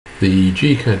The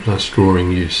gCADPlus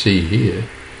drawing you see here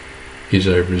is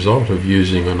a result of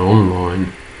using an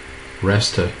online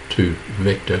raster to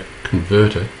vector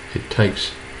converter. It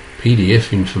takes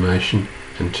PDF information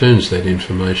and turns that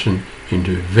information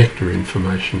into vector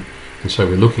information, and so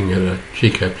we're looking at a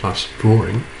gCADPlus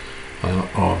drawing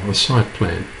of a site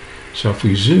plan. So if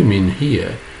we zoom in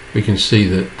here, we can see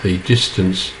that the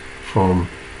distance from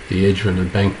the edge of an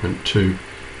embankment to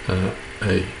a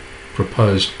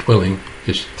proposed dwelling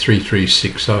is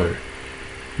 3360.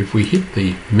 If we hit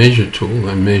the measure tool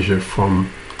and measure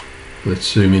from,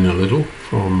 let's zoom in a little,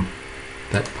 from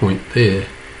that point there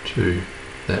to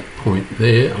that point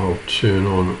there, I'll turn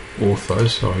on ortho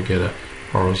so I get a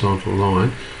horizontal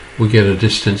line, we get a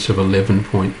distance of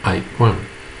 11.81,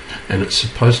 and it's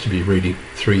supposed to be reading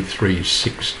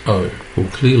 3360. Well,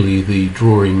 clearly the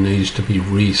drawing needs to be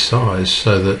resized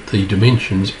so that the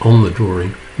dimensions on the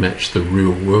drawing match the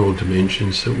real world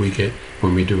dimensions that we get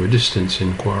when we do a distance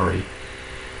inquiry.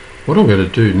 What I'm going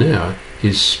to do now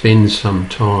is spend some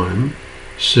time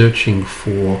searching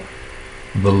for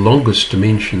the longest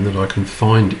dimension that I can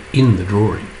find in the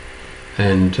drawing,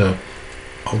 and I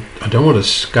don't want to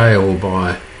scale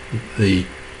by the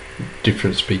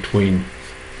difference between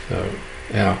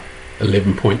our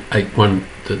 11.81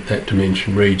 that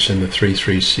dimension reads and the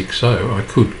 3360. I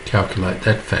could calculate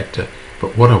that factor,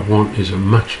 but what I want is a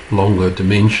much longer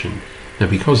dimension. Now,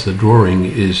 because the drawing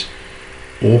is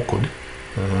awkward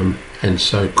and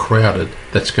so crowded,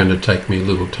 that's going to take me a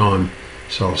little time,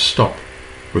 so I'll stop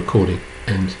recording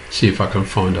and see if I can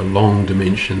find a long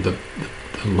dimension, the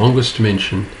longest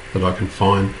dimension that I can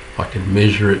find. I can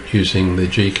measure it using the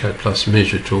gCADPlus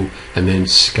measure tool and then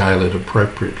scale it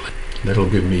appropriately. That'll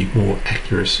give me more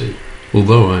accuracy.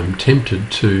 Although I'm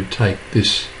tempted to take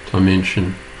this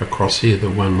dimension across here, the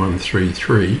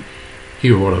 1133,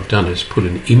 here what I've done is put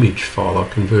an image file.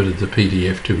 I've converted the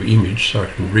PDF to image so I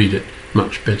can read it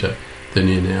much better than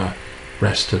in our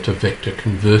raster to vector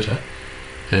converter,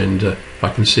 and I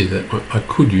can see that I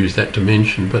could use that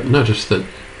dimension, but notice that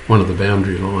one of the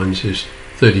boundary lines is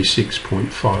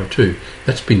 36.52.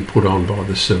 That's been put on by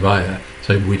the surveyor,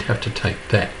 so we'd have to take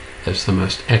that as the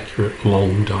most accurate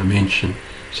long dimension.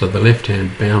 So the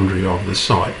left-hand boundary of the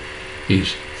site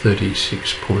is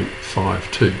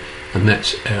 36.52, and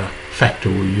that's our factor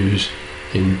we use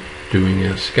in doing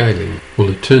our scaling. Well,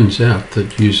 it turns out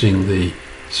that using the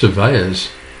surveyor's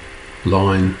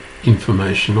line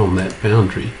information on that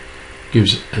boundary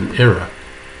gives an error.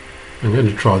 I'm going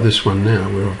to try this one now,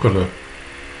 where I've got a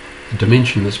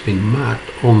dimension that's been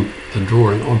marked on the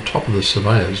drawing on top of the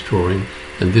surveyor's drawing,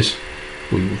 and this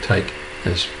we will take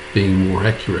as being more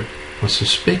accurate. I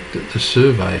suspect that the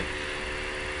survey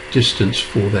distance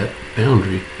for that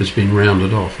boundary has been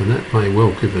rounded off, and that may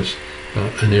well give us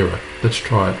an error. Let's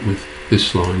try it with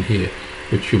this line here,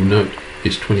 which you'll note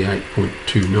is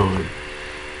 28.29.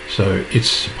 So it's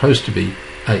supposed to be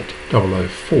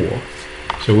 8004.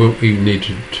 So we need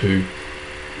to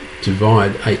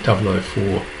divide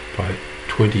 8004 by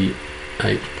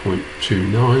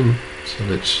 28.29. So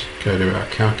let's go to our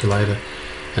calculator,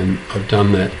 and I've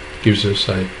done that. It gives us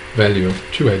a value of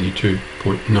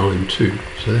 282.92.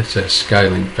 So that's our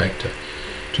scaling factor.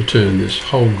 To turn this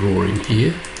whole drawing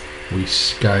here, we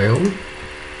scale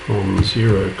from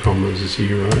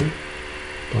 0,0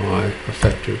 by a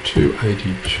factor of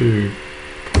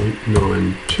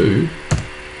 282.92,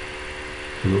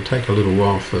 and it'll take a little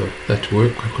while for that to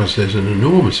work because there's an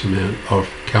enormous amount of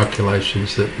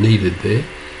calculations that needed there,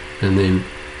 and then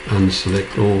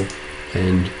unselect all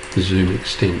and the zoom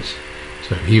extends.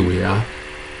 So here we are,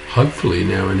 hopefully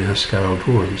now in our scale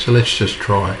drawing. So let's just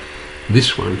try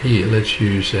this one here. Let's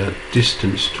use our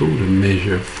distance tool to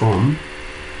measure from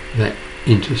that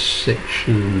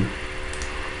intersection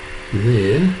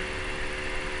there.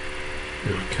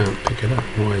 Now I can't pick it up.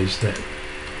 Why is that?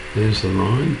 There's the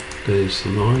line. There's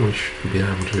the line. I should be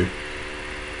able to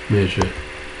measure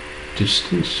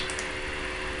distance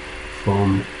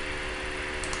from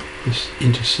this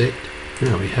intersect.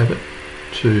 Now we have it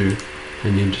to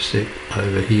an intersect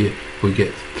over here. We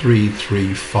get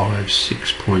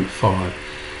 3356.5.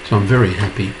 So I'm very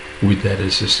happy with that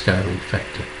as a scaling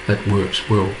factor. That works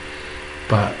well.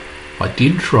 But I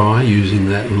did try using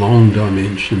that long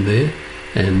dimension there,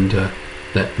 and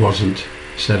that wasn't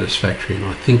satisfactory, and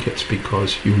I think it's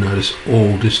because you'll notice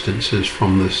all distances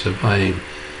from the surveying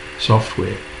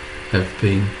software have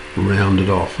been rounded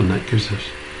off, and that gives us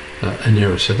an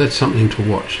error. So that's something to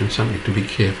watch and something to be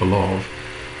careful of.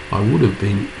 I would have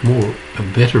been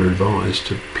better advised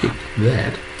to pick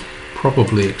that,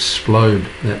 probably explode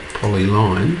that poly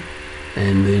line,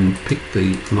 and then pick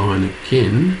the line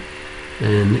again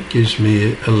and it gives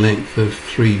me a length of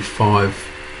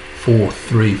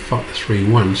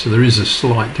 35431. So there is a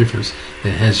slight difference.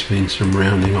 There has been some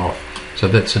rounding off, so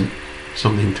that's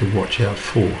something to watch out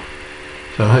for.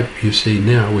 So I hope you see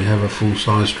now we have a full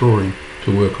size drawing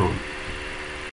to work on.